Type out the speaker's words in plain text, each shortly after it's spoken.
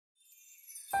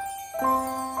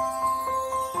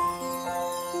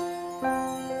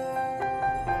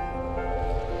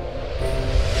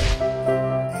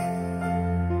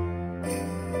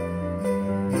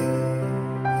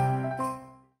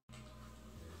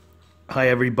Hi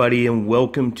everybody and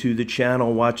welcome to the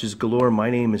channel Watches Galore. My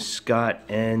name is Scott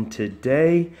and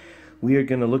today we are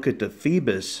going to look at the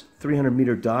Phoibos 300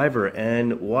 meter diver.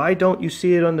 And why don't you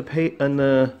see it on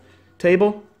the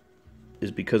table?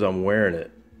 Is because I'm wearing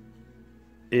it.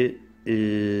 It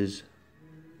is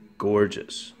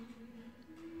gorgeous.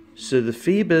 So the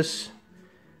Phoibos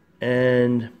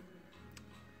and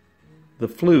the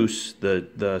Floose,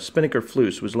 the Spinnaker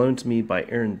Floose, was loaned to me by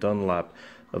Aaron Dunlap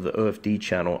of the OFD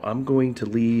channel. I'm going to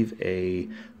leave a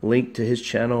link to his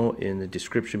channel in the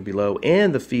description below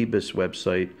and the Phoibos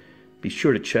website. Be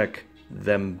sure to check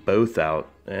them both out.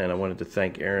 And I wanted to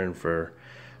thank Aaron for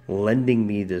lending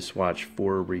me this watch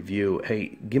for review.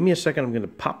 Hey, give me a second. I'm going to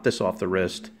pop this off the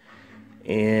wrist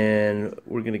and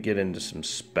we're going to get into some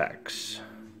specs.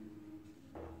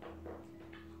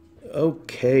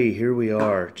 Okay, here we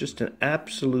are. Just an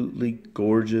absolutely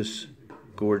gorgeous,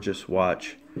 gorgeous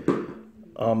watch.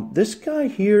 This guy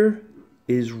here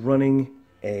is running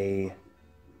a,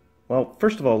 well,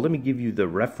 first of all, let me give you the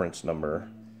reference number.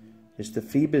 It's the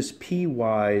Phoibos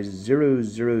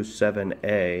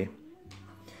PY007A,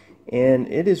 and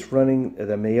it is running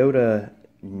the Miyota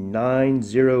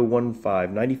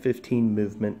 9015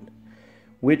 movement,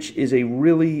 which is a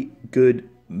really good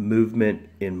movement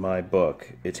in my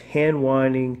book. It's hand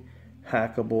winding,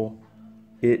 hackable.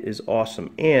 It is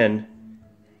awesome. And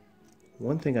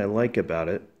one thing I like about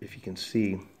it, if you can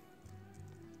see,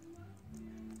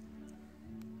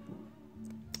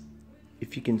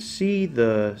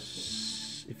 the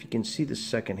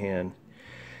second hand,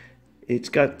 it's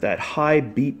got that high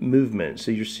beat movement. So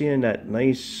you're seeing that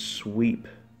nice sweep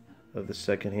of the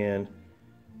second hand.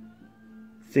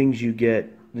 Things you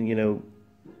get, you know,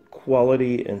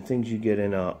 quality and things you get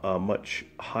in a much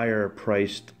higher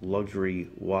priced luxury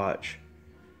watch.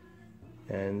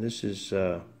 And this is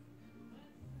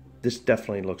this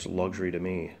definitely looks luxury to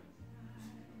me.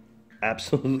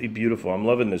 Absolutely beautiful. I'm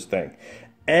loving this thing.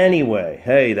 Anyway,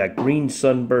 hey, that green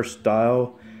sunburst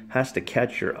dial has to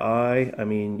catch your eye. I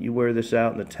mean, you wear this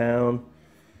out in the town,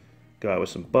 go out with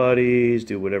some buddies,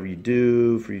 do whatever you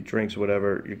do, for your drinks,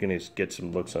 whatever, you're going to get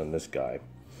some looks on this guy.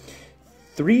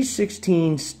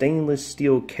 316 stainless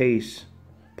steel case,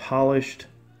 polished,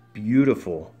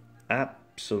 beautiful,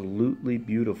 absolutely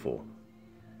beautiful.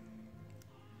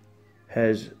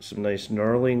 Has some nice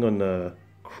knurling on the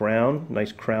crown,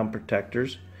 nice crown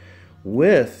protectors,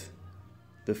 with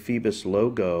the Phoibos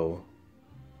logo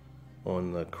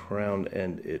on the crown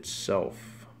end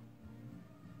itself.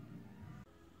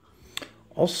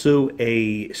 Also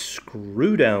a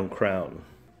screw down crown.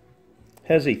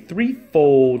 Has a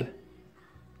 3-fold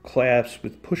clasp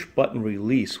with push button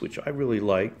release, which I really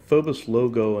like. Phoibos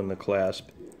logo on the clasp.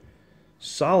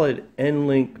 Solid end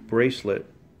link bracelet.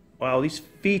 Wow, these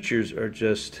features are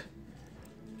just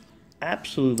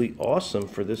absolutely awesome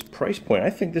for this price point.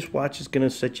 I think this watch is going to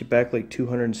set you back like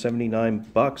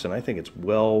 $279, and I think it's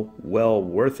well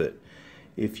worth it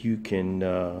if you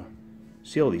can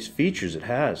see all these features it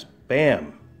has.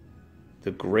 Bam! The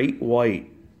great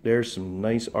white. There's some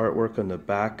nice artwork on the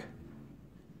back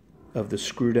of the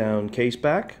screw down case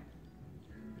back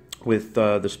with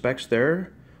the specs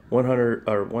there. 100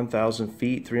 or 1,000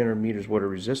 feet, 300 meters water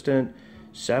resistant.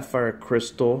 Sapphire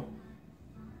crystal,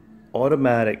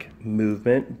 automatic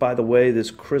movement. By the way, this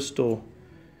crystal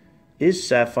is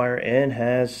sapphire and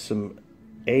has some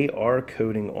AR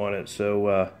coating on it,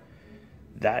 so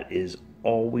that is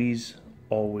always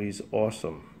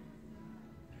awesome.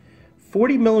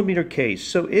 40 millimeter case,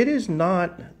 so it is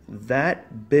not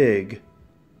that big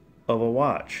of a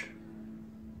watch.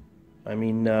 I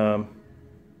mean,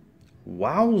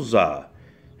 wowza.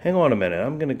 Hang on a minute,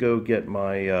 I'm going to go get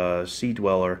my Sea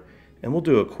Dweller and we'll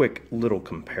do a quick little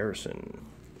comparison.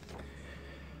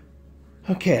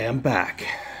 Okay, I'm back.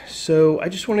 So I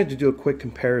just wanted to do a quick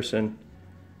comparison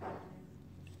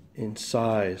in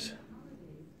size.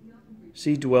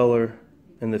 Sea Dweller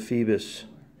and the Phoibos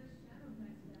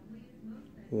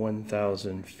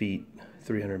 1,000 feet,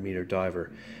 300 meter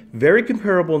diver. Very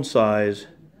comparable in size,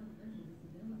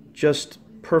 just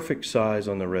perfect size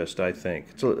on the wrist, I think.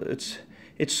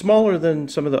 It's smaller than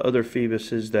some of the other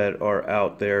Phoiboses that are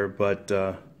out there, but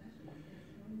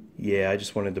yeah, I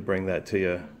just wanted to bring that to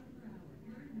you.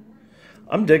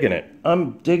 I'm digging it.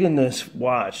 I'm digging this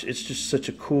watch. It's just such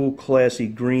a cool, classy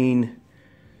green.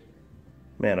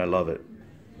 Man, I love it.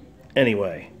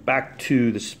 Anyway, back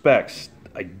to the specs.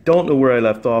 I don't know where I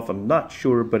left off. I'm not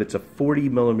sure, but it's a 40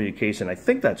 millimeter case, and I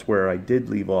think that's where I did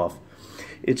leave off.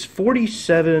 It's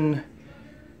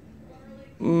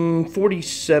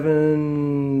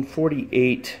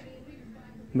 48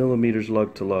 millimeters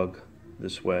lug to lug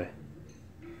this way.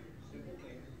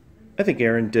 I think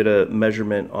Aaron did a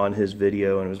measurement on his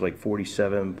video and it was like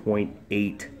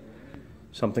 47.8,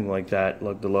 something like that,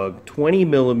 lug to lug. 20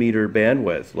 millimeter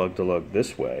bandwidth, lug to lug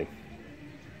this way.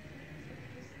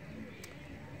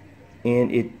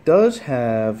 And it does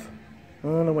have,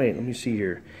 oh no wait, let me see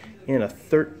here, and a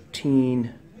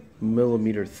 13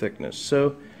 millimeter thickness.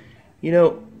 So, you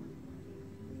know,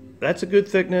 that's a good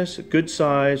thickness, a good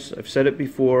size. I've said it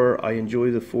before, I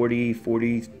enjoy the 40,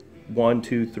 41,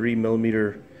 2, 3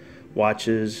 millimeter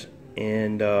watches,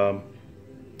 and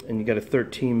you got a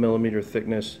 13 millimeter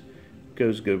thickness.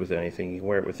 Goes good with anything. You can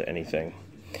wear it with anything.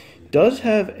 Does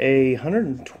have a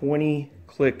 120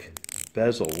 click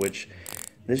bezel, which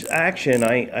this action,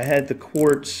 I had the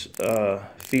quartz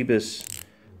Phoibos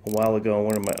a while ago in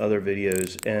one of my other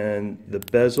videos, and the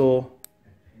bezel,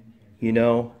 you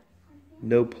know,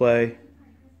 no play,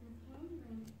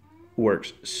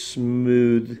 works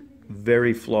smooth,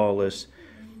 very flawless.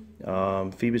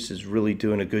 Phoibos is really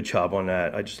doing a good job on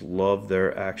that. I just love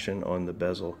their action on the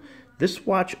bezel. This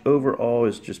watch overall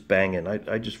is just banging.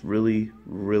 I just really,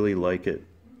 really like it.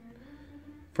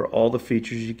 For all the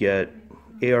features you get,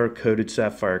 AR coated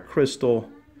sapphire crystal.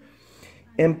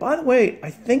 And by the way, I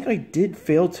think I did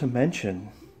fail to mention,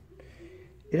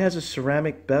 it has a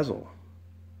ceramic bezel.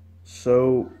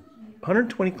 So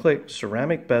 120 click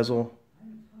ceramic bezel,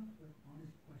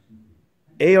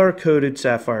 AR coated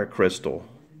sapphire crystal.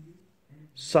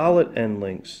 Solid end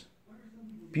links,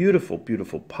 beautiful,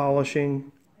 beautiful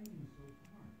polishing,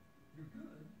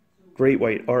 great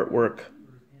white artwork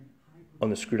on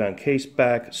the screw-down case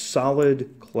back,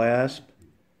 solid clasp.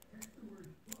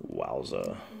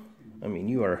 Wowza. I mean,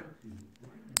 you are,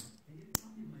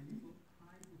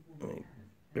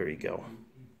 there you go.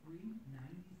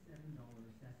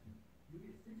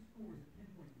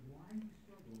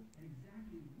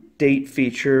 Date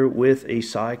feature with a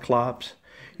Cyclops.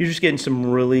 You're just getting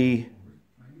some really,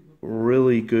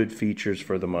 really good features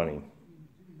for the money.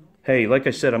 Hey, like I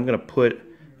said, I'm going to put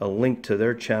a link to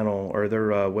their channel or their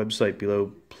website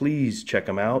below. Please check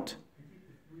them out.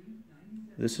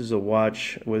 This is a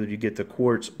watch, whether you get the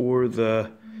quartz or the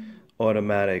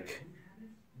automatic,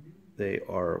 they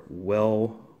are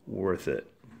well worth it.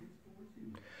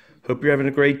 Hope you're having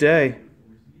a great day.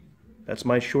 That's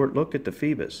my short look at the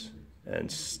Phoibos,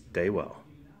 and stay well.